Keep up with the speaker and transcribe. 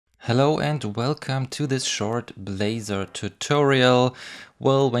Hello and welcome to this short Blazor tutorial.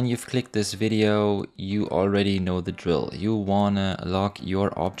 Well, when you've clicked this video, you already know the drill. You wanna log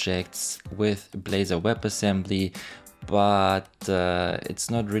your objects with Blazor WebAssembly, but it's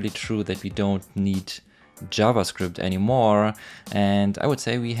not really true that we don't need JavaScript anymore, and I would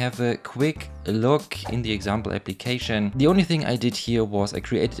say we have a quick look in the example application. The only thing I did here was I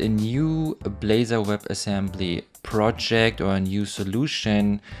created a new Blazor WebAssembly project or a new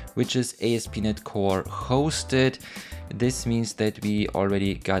solution, which is ASP.NET Core hosted. This means that we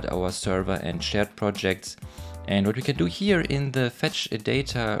already got our server and shared projects. And what we can do here in the fetch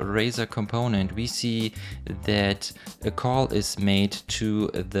data razor component, we see that a call is made to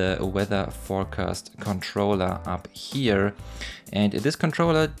the weather forecast controller up here. And this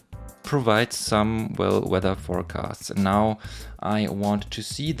controller provides some, weather forecasts. Now I want to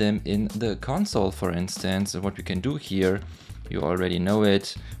see them in the console, for instance. And what we can do here, you already know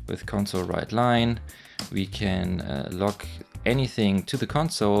it, with console write line, we can log anything to the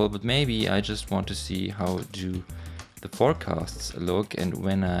console, but maybe I just want to see how do the forecasts look. And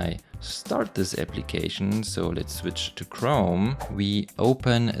when I start this application, so let's switch to Chrome, we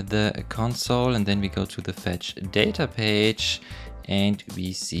open the console and then we go to the fetch data page and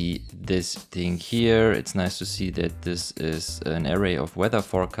we see this thing here. It's nice to see that this is an array of weather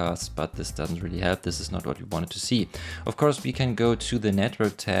forecasts, but this doesn't really help. This is not what we wanted to see. Of course, we can go to the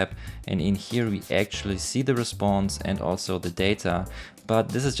network tab, and in here we actually see the response and also the data. But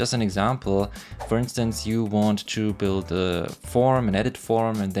this is just an example. For instance, you want to build a form, an edit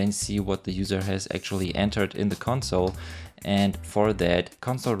form, and then see what the user has actually entered in the console. And for that,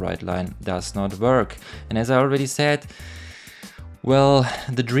 console write line does not work. And as I already said, well,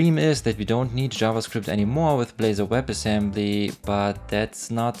 the dream is that we don't need JavaScript anymore with Blazor WebAssembly, but that's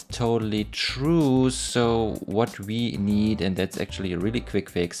not totally true. So what we need, and that's actually a really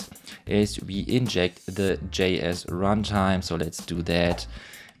quick fix, is we inject the JS runtime. So let's do that.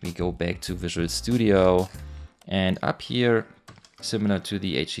 We go back to Visual Studio, and up here, similar to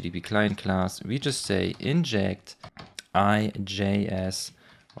the HTTP client class, we just say inject IJS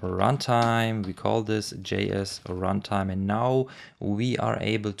runtime. We call this JS runtime, and now we are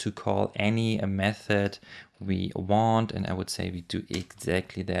able to call any method we want, and I would say we do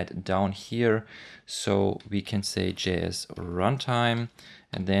exactly that down here. So we can say JS runtime,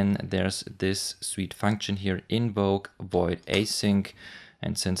 and then there's this sweet function here, invoke void async,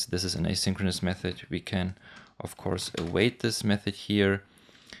 and since this is an asynchronous method, we can of course await this method here,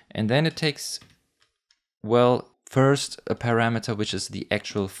 and then it takes, well, first a parameter, which is the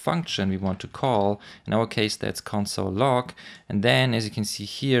actual function we want to call. In our case, that's console log. And then, as you can see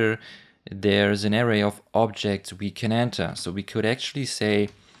here, there's an array of objects we can enter. So we could actually say,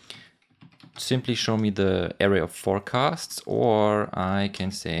 simply show me the array of forecasts, or I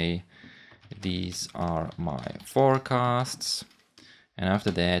can say, these are my forecasts. And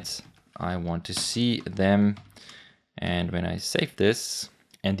after that, I want to see them. And when I save this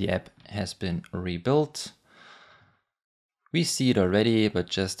and the app has been rebuilt, we see it already, but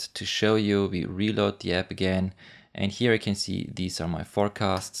just to show you, we reload the app again. And here I can see these are my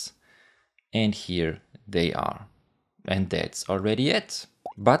forecasts. And here they are. And that's already it.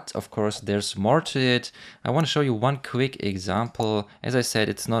 But of course, there's more to it. I want to show you one quick example. As I said,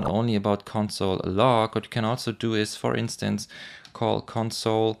 it's not only about console log. What you can also do is, for instance, call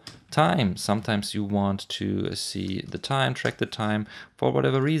console time. Sometimes you want to see the time, track the time for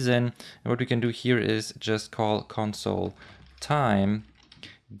whatever reason. And what we can do here is just call console time,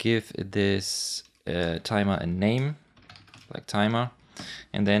 give this timer a name, like timer,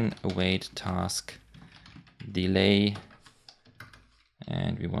 and then await task delay.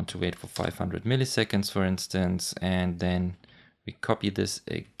 And we want to wait for 500 milliseconds, for instance. And then we copy this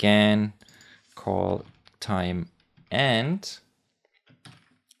again, call time end,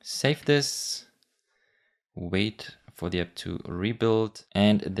 save this, wait for the app to rebuild,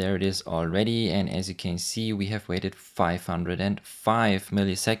 and there it is already. And as you can see, we have waited 505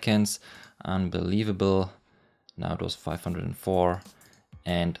 milliseconds. Unbelievable. Now it was 504,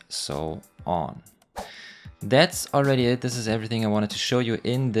 and so on. That's already it. This is everything I wanted to show you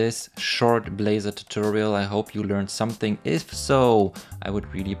in this short Blazor tutorial. I hope you learned something. If so, I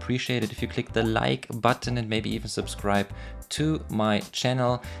would really appreciate it if you click the like button and maybe even subscribe to my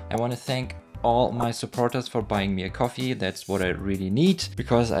channel. I want to thank all my supporters for buying me a coffee. That's what I really need,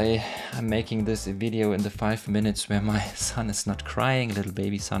 because I am making this video in the 5 minutes where my son is not crying, little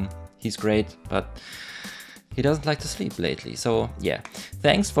baby son. He's great, but he doesn't like to sleep lately. So yeah,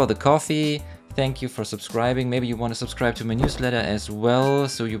 thanks for the coffee. Thank you for subscribing. Maybe you want to subscribe to my newsletter as well,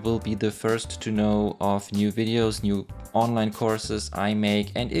 so you will be the first to know of new videos, new online courses I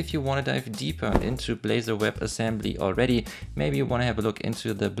make. And if you want to dive deeper into Blazor WebAssembly already, maybe you want to have a look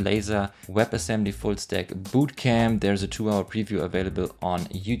into the Blazor WebAssembly Full Stack Bootcamp. There's a 2-hour preview available on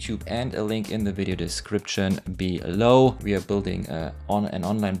YouTube and a link in the video description below. We are building an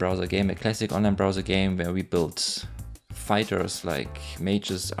online browser game, a classic online browser game where we build fighters like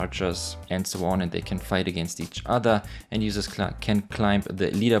mages, archers, and so on, and they can fight against each other, and users can climb the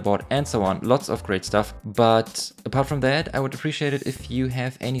leaderboard and so on. Lots of great stuff. But apart from that, I would appreciate it if you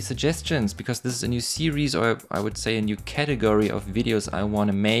have any suggestions, because this is a new series, or I would say a new category of videos I want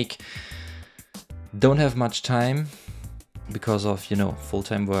to make. Don't have much time because of, you know,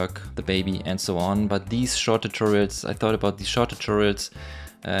 full-time work, the baby, and so on. But these short tutorials, I thought about these short tutorials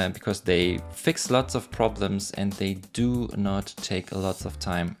because they fix lots of problems and they do not take lots of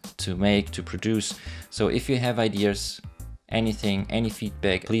time to make, to produce. So if you have ideas, anything, any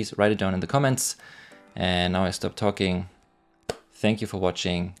feedback, please write it down in the comments. And now I stop talking. Thank you for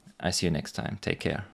watching. I see you next time. Take care.